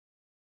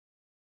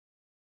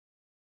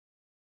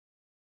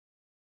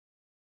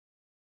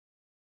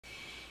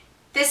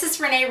This is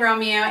Renee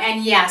Romeo,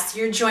 and yes,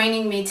 you're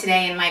joining me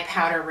today in my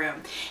powder room.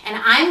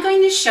 And I'm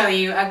going to show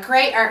you a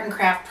great art and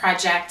craft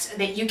project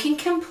that you can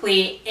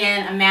complete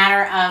in a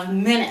matter of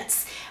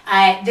minutes.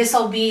 This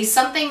will be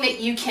something that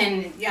you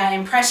can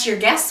impress your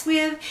guests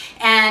with,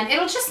 and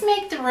it'll just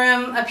make the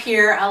room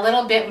appear a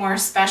little bit more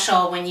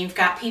special when you've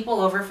got people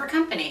over for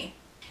company.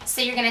 So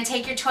you're going to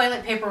take your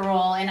toilet paper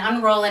roll and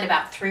unroll it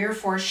about 3 or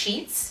 4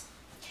 sheets.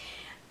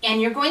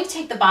 And you're going to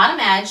take the bottom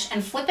edge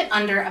and flip it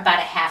under about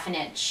 1/2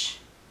 inch.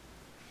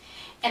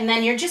 And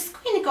then you're just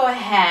going to go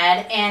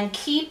ahead and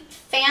keep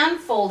fan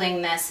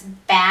folding this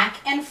back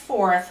and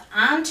forth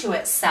onto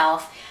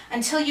itself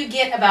until you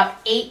get about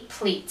 8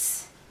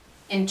 pleats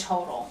in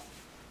total.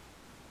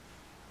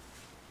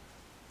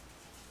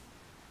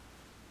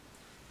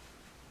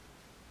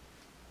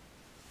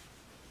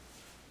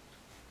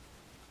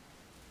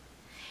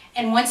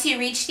 And once you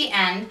reach the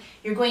end,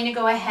 you're going to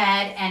go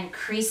ahead and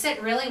crease it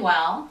really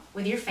well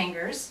with your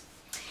fingers.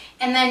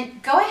 And then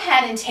go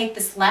ahead and take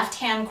this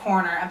left-hand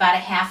corner about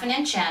 1/2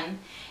 inch in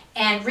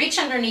and reach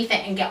underneath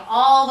it and get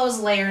all those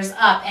layers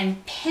up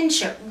and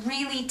pinch it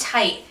really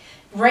tight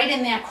right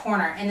in that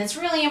corner. And it's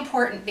really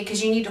important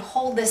because you need to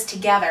hold this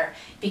together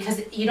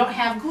because you don't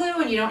have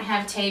glue and you don't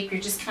have tape.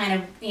 You're just kind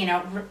of,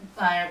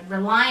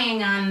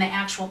 relying on the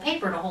actual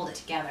paper to hold it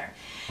together.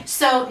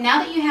 So now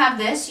that you have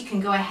this, you can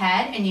go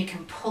ahead and you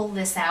can pull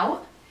this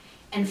out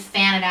and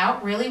fan it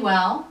out really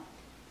well.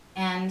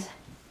 And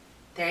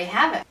there you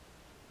have it.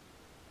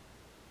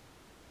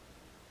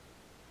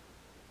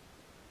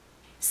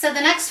 So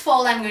the next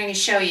fold I'm going to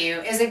show you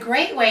is a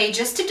great way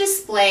just to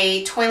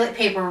display toilet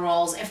paper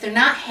rolls if they're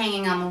not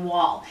hanging on the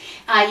wall.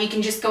 You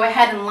can just go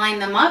ahead and line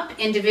them up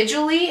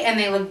individually and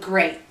they look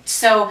great.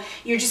 So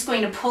you're just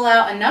going to pull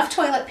out enough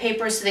toilet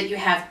paper so that you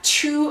have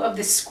 2 of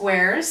the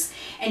squares,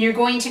 and you're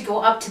going to go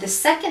up to the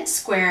second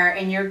square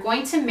and you're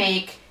going to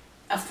make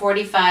a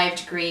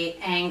 45-degree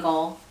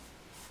angle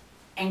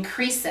and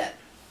crease it.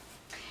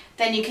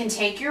 Then you can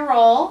take your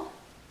roll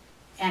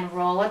and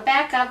roll it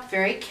back up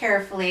very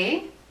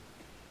carefully.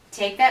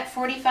 Take that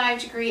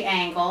 45-degree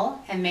angle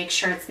and make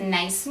sure it's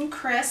nice and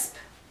crisp,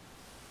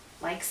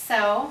 like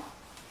so.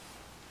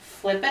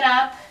 Flip it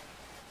up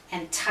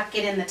and tuck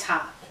it in the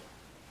top.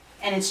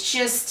 And it's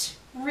just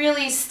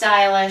really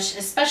stylish,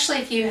 especially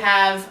if you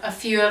have a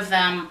few of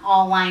them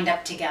all lined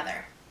up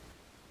together.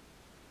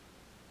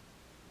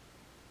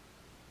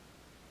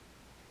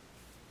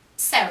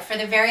 So for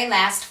the very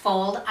last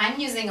fold, I'm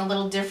using a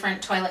little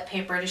different toilet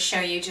paper to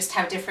show you just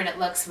how different it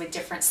looks with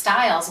different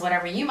styles,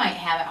 whatever you might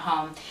have at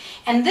home.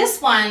 And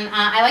this one,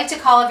 I like to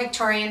call a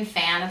Victorian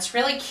fan. It's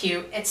really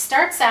cute. It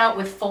starts out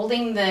with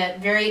folding the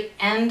very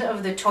end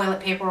of the toilet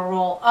paper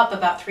roll up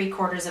about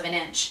 3/4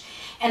 inch.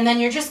 And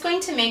then you're just going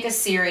to make a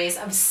series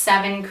of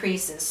 7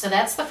 creases. So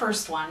that's the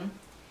first one.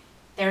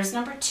 There's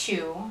number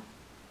 2,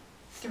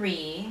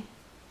 3,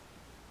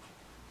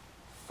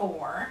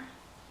 4,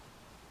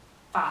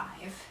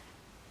 5,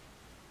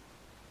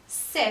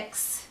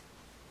 6,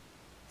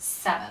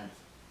 7.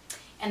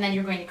 And then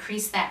you're going to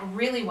crease that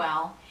really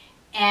well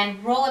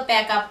and roll it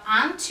back up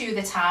onto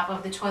the top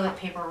of the toilet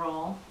paper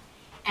roll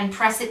and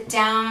press it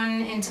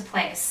down into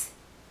place.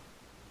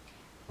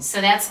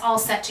 So that's all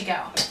set to go.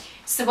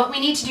 So what we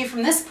need to do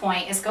from this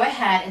point is go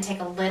ahead and take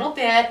a little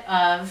bit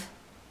of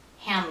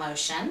hand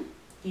lotion.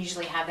 You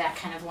usually have that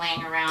kind of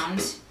laying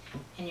around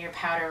in your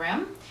powder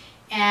room.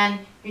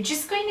 And you're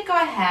just going to go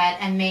ahead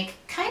and make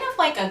kind of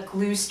like a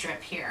glue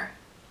strip here.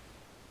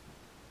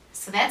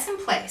 So that's in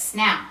place.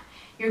 Now,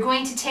 you're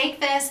going to take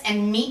this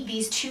and meet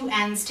these 2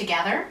 ends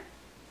together,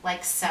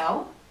 like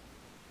so,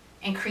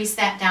 and crease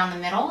that down the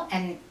middle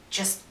and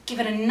just give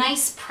it a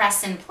nice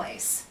press in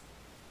place.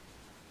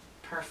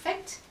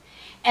 Perfect.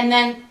 And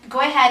then go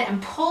ahead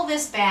and pull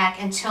this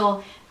back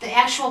until the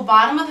actual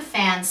bottom of the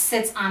fan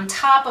sits on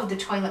top of the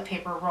toilet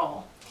paper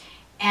roll.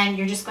 And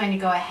you're just going to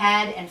go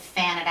ahead and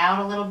fan it out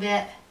a little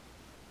bit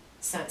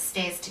so it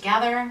stays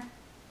together.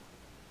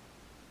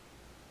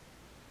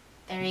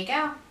 There you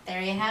go.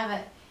 There you have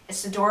it.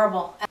 It's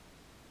adorable.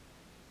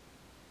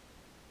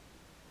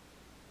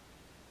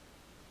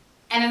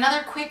 And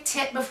another quick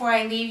tip before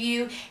I leave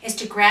you is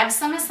to grab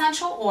some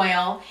essential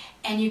oil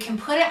and you can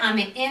put it on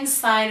the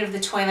inside of the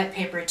toilet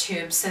paper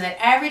tube so that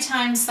every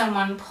time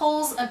someone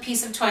pulls a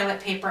piece of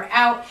toilet paper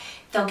out,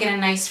 they'll get a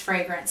nice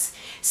fragrance.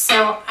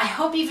 So I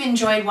hope you've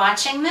enjoyed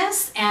watching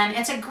this, and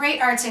it's a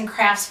great arts and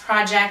crafts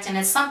project, and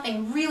it's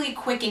something really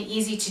quick and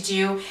easy to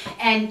do,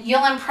 and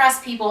you'll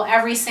impress people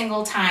every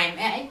single time.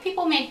 And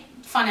people make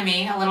fun of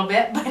me a little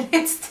bit, but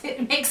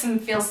it makes them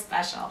feel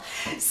special.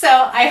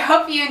 So I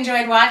hope you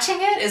enjoyed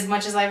watching it as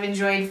much as I've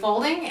enjoyed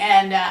folding,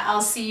 and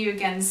I'll see you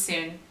again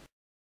soon.